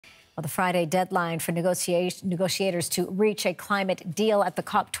Well, the Friday deadline for negotiators to reach a climate deal at the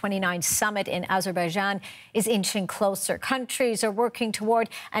COP29 summit in Azerbaijan is inching closer. Countries are working toward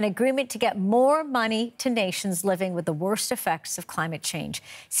an agreement to get more money to nations living with the worst effects of climate change.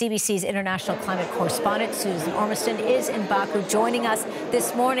 CBC's international climate correspondent, Susan Ormiston, is in Baku joining us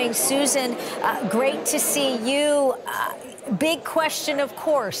this morning. Susan, great to see you. Big question, of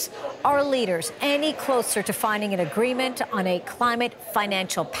course, are leaders any closer to finding an agreement on a climate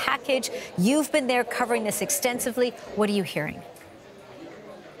financial package? You've been there covering this extensively. What are you hearing?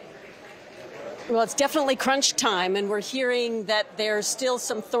 Well, it's definitely crunch time, and we're hearing that there's still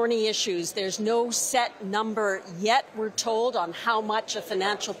some thorny issues. There's no set number yet, we're told, on how much a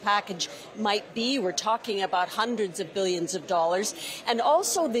financial package might be. We're talking about hundreds of billions of dollars. And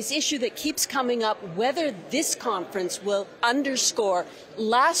also this issue that keeps coming up, whether this conference will underscore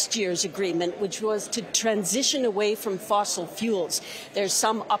last year's agreement, which was to transition away from fossil fuels. There's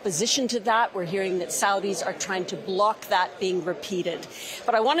some opposition to that. We're hearing that Saudis are trying to block that being repeated.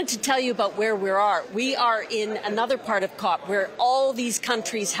 But I wanted to tell you about where we are. We are in another part of COP where all these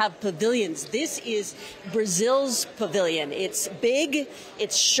countries have pavilions. This is Brazil's pavilion. It's big,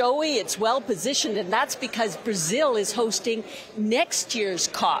 it's showy, it's well positioned, and that's because Brazil is hosting next year's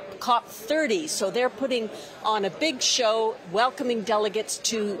COP, COP30. So they're putting on a big show, welcoming delegates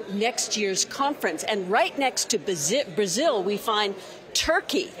to next year's conference. And right next to Brazil, we find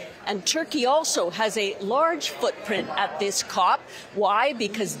Turkey. And Turkey also has a large footprint at this COP. Why?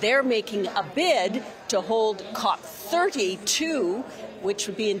 Because they're making a bid to hold COP32, which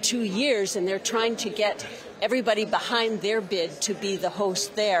would be in 2 years, and they're trying to get everybody behind their bid to be the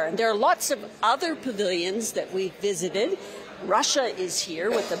host there. And there are lots of other pavilions that we've visited. Russia is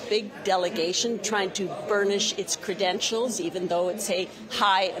here with a big delegation trying to burnish its credentials, even though it's a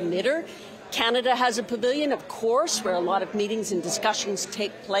high emitter. Canada has a pavilion, of course, where a lot of meetings and discussions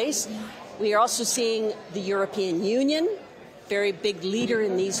take place. We are also seeing the European Union, very big leader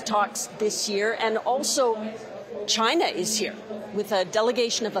in these talks this year, and also China is here with a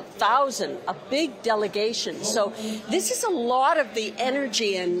delegation of 1,000, a big delegation. So this is a lot of the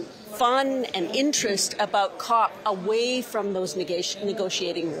energy and fun and interest about COP away from those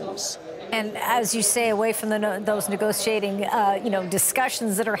negotiating rooms. And as you say, away from those negotiating,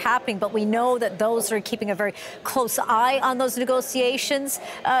 discussions that are happening, but we know that those are keeping a very close eye on those negotiations.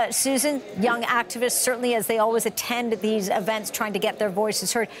 Susan, young activists, certainly as they always attend these events, trying to get their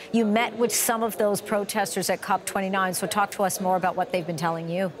voices heard. You met with some of those protesters at COP29, so talk to us more about what they've been telling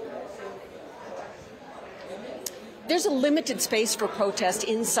you. There's a limited space for protest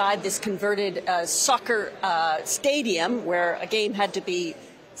inside this converted soccer stadium where a game had to be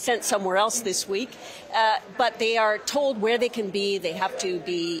sent somewhere else this week, but they are told where they can be. They have to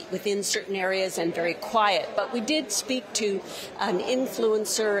be within certain areas and very quiet. But we did speak to an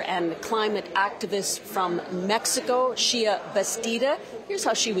influencer and climate activist from Mexico, Shia Bastida. Here's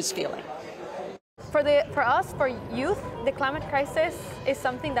how she was feeling. For us, for youth, the climate crisis is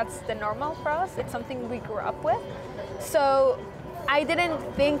something that's the normal for us. It's something we grew up with. So I didn't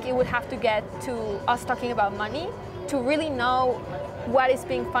think it would have to get to us talking about money to really know what is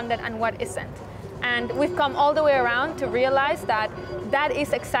being funded and what isn't. And we've come all the way around to realize that that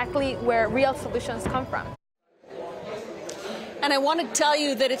is exactly where real solutions come from. And I want to tell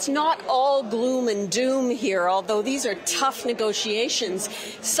you that it's not all gloom and doom here, although these are tough negotiations.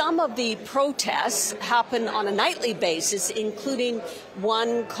 Some of the protests happen on a nightly basis, including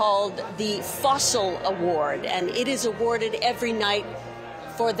one called the Fossil Award, and it is awarded every night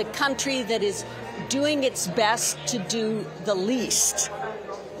for the country that is doing its best to do the least.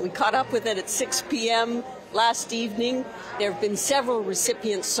 We caught up with it at 6 p.m. last evening. There have been several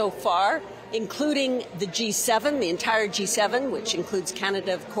recipients so far, including the G7, the entire G7, which includes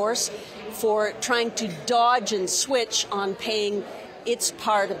Canada, of course, for trying to dodge and switch on paying its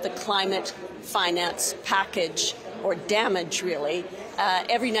part of the climate finance package, or damage, really.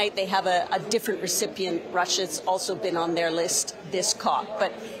 Every night they have a different recipient. Russia's also been on their list this COP.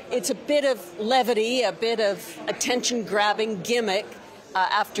 But it's a bit of levity, a bit of attention-grabbing gimmick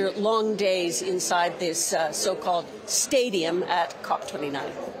after long days inside this so-called stadium at COP29.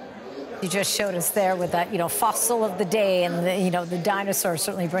 You just showed us there with that, fossil of the day, and the dinosaurs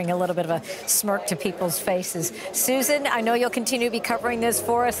certainly bring a little bit of a smirk to people's faces. Susan, I know you'll continue to be covering this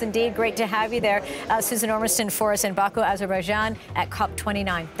for us. Indeed, great to have you there. Susan Ormiston for us in Baku, Azerbaijan at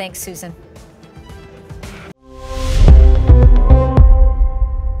COP29. Thanks, Susan.